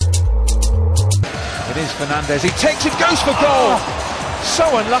Here's Fernandez, he takes it, goes for goal! So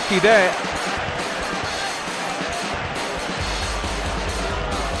unlucky there.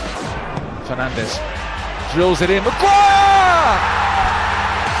 Fernandez drills it in, Maguire!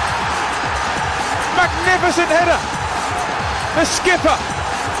 Magnificent header! The skipper,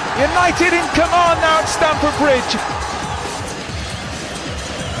 United in command now at Stamford Bridge.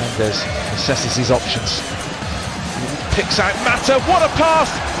 Fernandez assesses his options. Picks out Mata, what a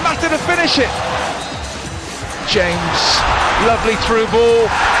pass! Mata to finish it! James, lovely through ball.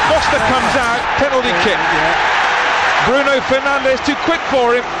 Foster comes out, penalty kick. Bruno Fernandes too quick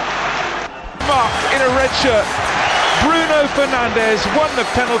for him. Mark in a red shirt. Bruno Fernandes won the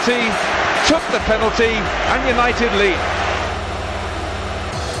penalty, took the penalty, and United lead.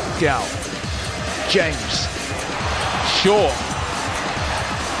 Gal, James, Shaw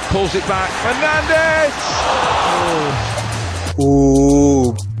pulls it back. Fernandes.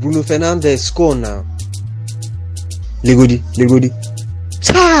 Oh, Bruno Fernandes score now. Legodi.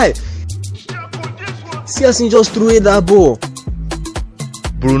 Tie! See us just threw it that ball.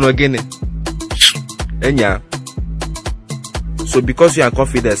 Bruno again. Enya. So because you are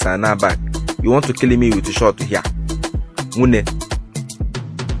confident and now back, you want to kill me with a shot here. Mune.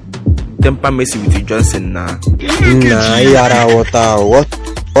 Temper Messi with you Johnson now. Nah, yara water.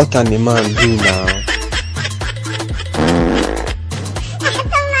 What can the man do now?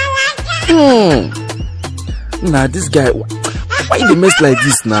 Nah, this guy, why they mess like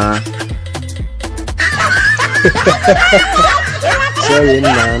this now? Sorry,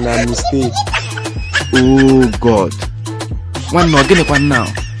 nah, mistake. Oh God. One now, get one now.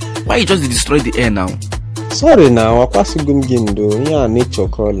 Why you just destroy the air now? Sorry now, yeah, nature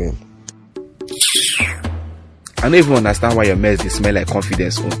calling. I don't even understand why your mess they smell like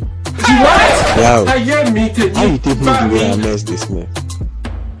confidence. What? Yeah. How you take me the way I mess this smell?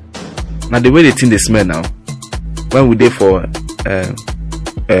 Now the way they think they smell now. When we there for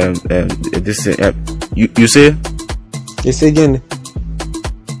this you say? Yes again.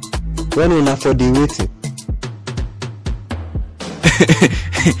 When we not for the waiting.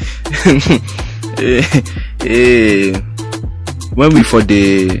 When we for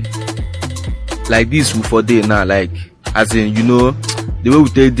the like this, we for day now, like as in you know the way we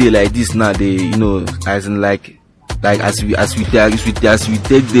take day like this now, they you know as in like as we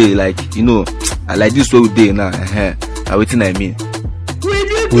take day like you know like this way we day now. I waiting I mean.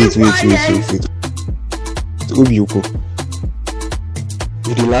 Wait. Obioko.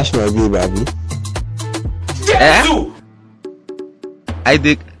 You relax my baby, baby.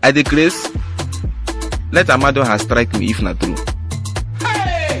 I decrease. Let Amado has strike me if not true.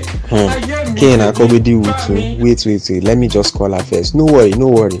 Ken, I come with you. Wait. Let me just call her first. No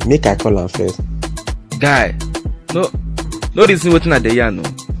worry. Make I call her first. Guy, no reason waiting at the yano.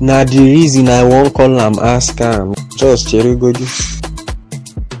 Now the reason I won't call him, ask him. Just cherry godi.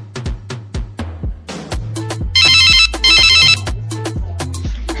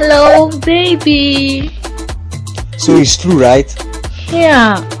 Hello, baby. So it's true, right?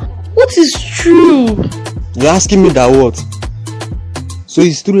 Yeah. What is true? You're asking me that what? So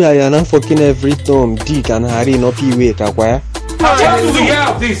it's true that you're not fucking every Tom, Dick, and Harry, not P-Way, Kakwaya? How do we get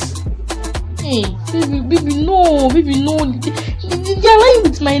out of this? Hey, baby, no. They're lying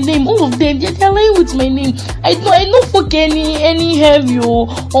with my name. All of them, they're lying with my name. I don't fuck any heavy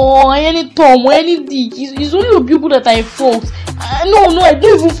or any Tom or any Dick. It's only the people that I fucked. No, I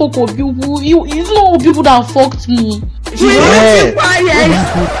don't even fuck with people. It's not the people that fucked me.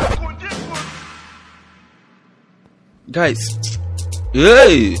 Guys,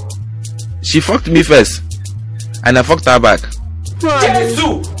 hey, she fucked me first, and I fucked her back.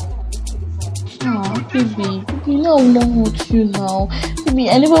 Oh, baby, now I don't want you now. Baby,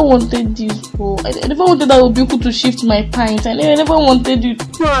 I never wanted this, bro. I never wanted that would be able to shift my pint. I never wanted it,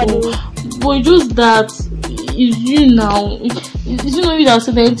 bro. But just that is you now. It's you know you that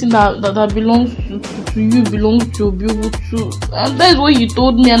said anything that belongs to you belongs to be able to. And that's what you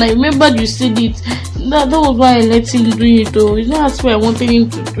told me, and I remembered you said it. That was why I let him do it, though. It's not as why I wanted him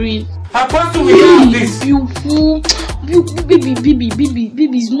to do it. How do we get this? You fool. Baby,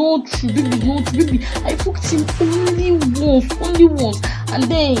 it's not true. Baby, I fucked him only once, and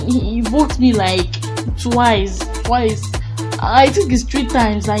then he fucked me like twice. I think it's 3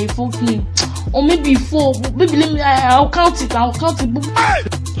 times that he fucked me, or maybe 4. Baby, I'll count it.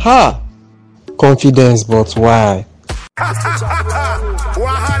 Ha! Confidence, but why?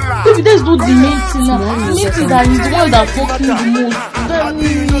 Baby, that's not the main thing now. The main thing that he's the one that fucked me the most.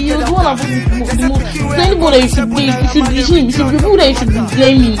 He's the one that fucked me the most. Is there anybody that you should blame? It should be him. It should be people that you should be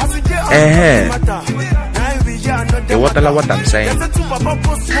blaming. what I'm saying?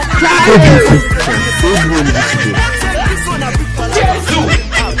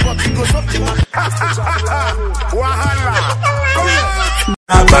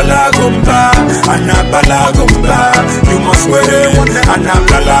 Anabalagumba, you must wear it.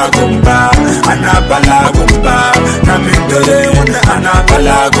 Anabalagumba, Namindole,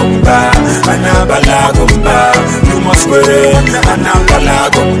 Anabalagumba, you must wear it.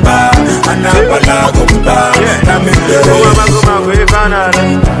 Anabalagumba, Namindole.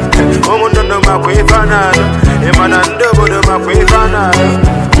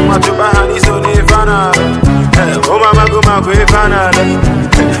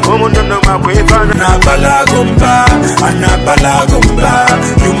 Anabalagumba,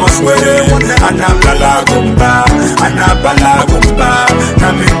 you must wear it. Anabalagumba,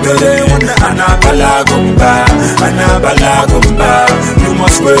 Namindole, Anabalagumba, you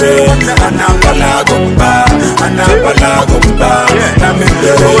must wear it. Anabalagumba,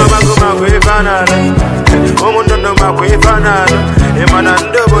 Namindole.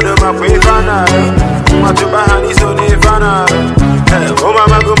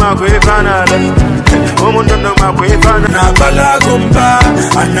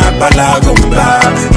 Anabalagumba,